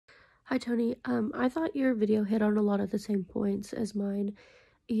Hi Tony. I thought your video hit on a lot of the same points as mine,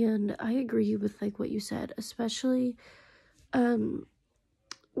 and I agree with like what you said, especially um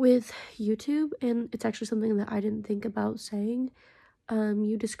with YouTube, and it's actually something that I didn't think about saying.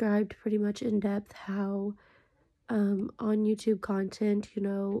 You described pretty much in depth how on YouTube content,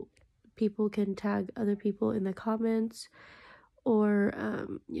 people can tag other people in the comments or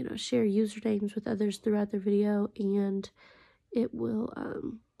share usernames with others throughout their video, and it will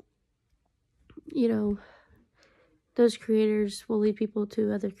you know those creators will lead people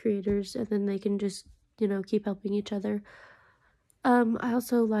to other creators, and then they can just keep helping each other. I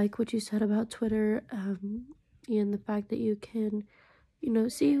also like what you said about Twitter, and the fact that you can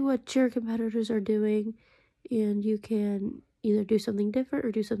see what your competitors are doing, and you can either do something different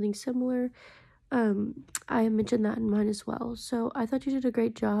or do something similar. I mentioned that in mine as well, so I thought you did a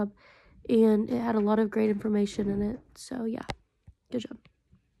great job, and it had a lot of great information in it, so yeah, good job.